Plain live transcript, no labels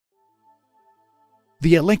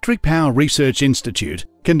The Electric Power Research Institute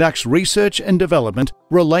conducts research and development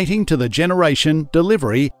relating to the generation,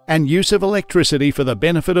 delivery and use of electricity for the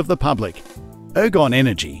benefit of the public. Ergon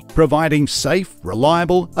Energy, providing safe,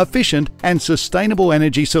 reliable, efficient and sustainable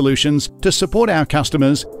energy solutions to support our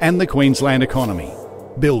customers and the Queensland economy.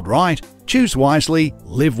 Build right, choose wisely,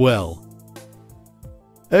 live well.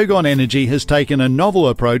 Ergon Energy has taken a novel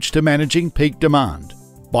approach to managing peak demand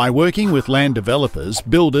by working with land developers,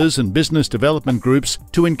 builders and business development groups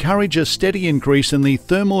to encourage a steady increase in the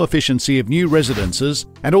thermal efficiency of new residences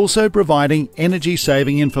and also providing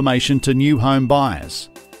energy-saving information to new home buyers.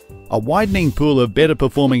 A widening pool of better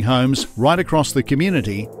performing homes right across the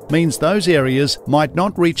community means those areas might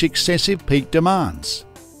not reach excessive peak demands.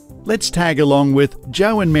 Let's tag along with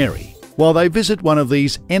Joe and Mary while they visit one of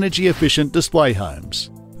these energy-efficient display homes.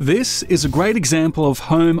 This is a great example of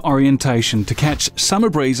home orientation to catch summer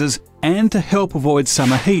breezes and to help avoid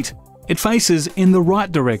summer heat. It faces in the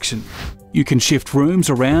right direction. You can shift rooms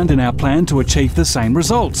around in our plan to achieve the same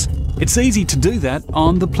results. It's easy to do that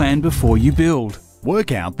on the plan before you build.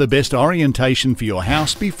 Work out the best orientation for your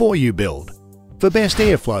house before you build, for best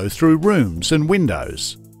airflow through rooms and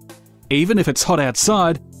windows. Even if it's hot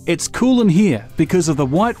outside, it's cool in here because of the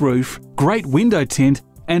white roof, great window tint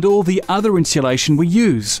and all the other insulation we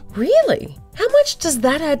use. Really? How much does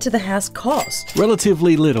that add to the house cost?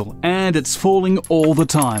 Relatively little, and it's falling all the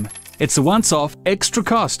time. It's a once-off extra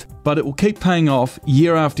cost, but it will keep paying off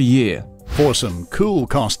year after year. For some cool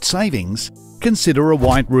cost savings, consider a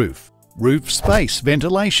white roof, roof space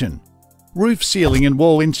ventilation, roof ceiling and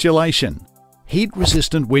wall insulation,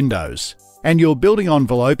 heat-resistant windows, and your building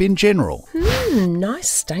envelope in general. Nice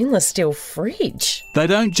stainless steel fridge. They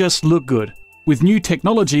don't just look good. With new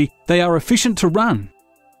technology, they are efficient to run.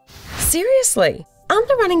 Seriously? Aren't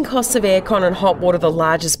the running costs of aircon and hot water the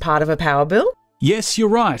largest part of a power bill? Yes, you're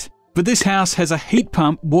right. But this house has a heat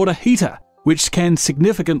pump water heater, which can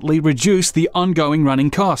significantly reduce the ongoing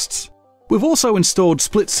running costs. We've also installed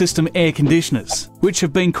split-system air conditioners, which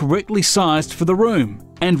have been correctly sized for the room,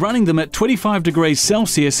 and running them at 25 degrees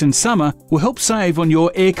Celsius in summer will help save on your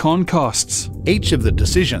aircon costs. Each of the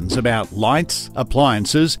decisions about lights,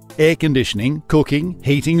 appliances, air conditioning, cooking,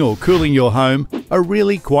 heating or cooling your home are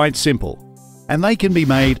really quite simple, and they can be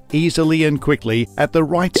made easily and quickly at the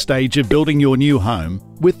right stage of building your new home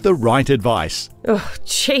with the right advice. Oh,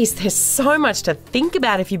 geez, there's so much to think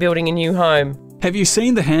about if you're building a new home. Have you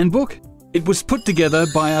seen the handbook? It was put together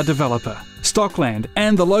by our developer, Stockland,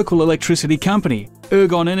 and the local electricity company,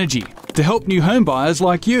 Ergon Energy, to help new home buyers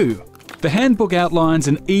like you. The handbook outlines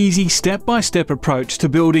an easy step-by-step approach to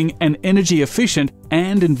building an energy-efficient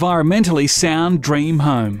and environmentally sound dream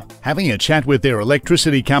home. Having a chat with their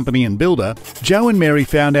electricity company and builder, Joe and Mary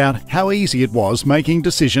found out how easy it was making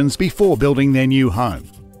decisions before building their new home.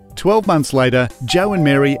 12 months later, Joe and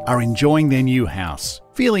Mary are enjoying their new house,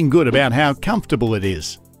 feeling good about how comfortable it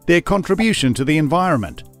is, their contribution to the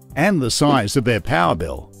environment, and the size of their power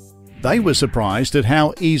bill. They were surprised at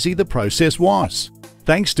how easy the process was.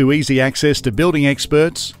 Thanks to easy access to building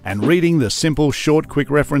experts and reading the simple short quick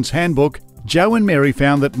reference handbook, Joe and Mary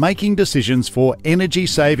found that making decisions for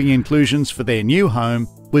energy-saving inclusions for their new home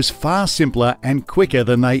was far simpler and quicker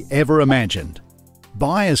than they ever imagined.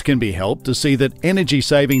 Buyers can be helped to see that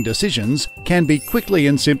energy-saving decisions can be quickly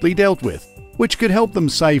and simply dealt with, which could help them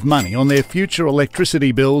save money on their future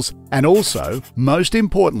electricity bills and also, most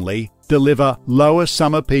importantly, deliver lower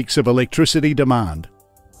summer peaks of electricity demand.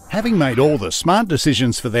 Having made all the smart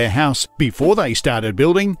decisions for their house before they started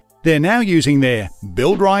building, they're now using their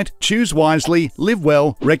Build Right, Choose Wisely, Live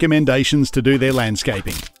Well recommendations to do their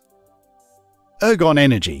landscaping. Ergon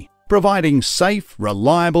Energy, providing safe,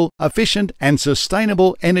 reliable, efficient and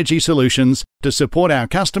sustainable energy solutions to support our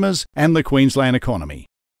customers and the Queensland economy.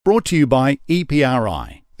 Brought to you by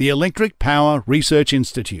EPRI, the Electric Power Research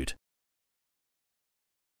Institute.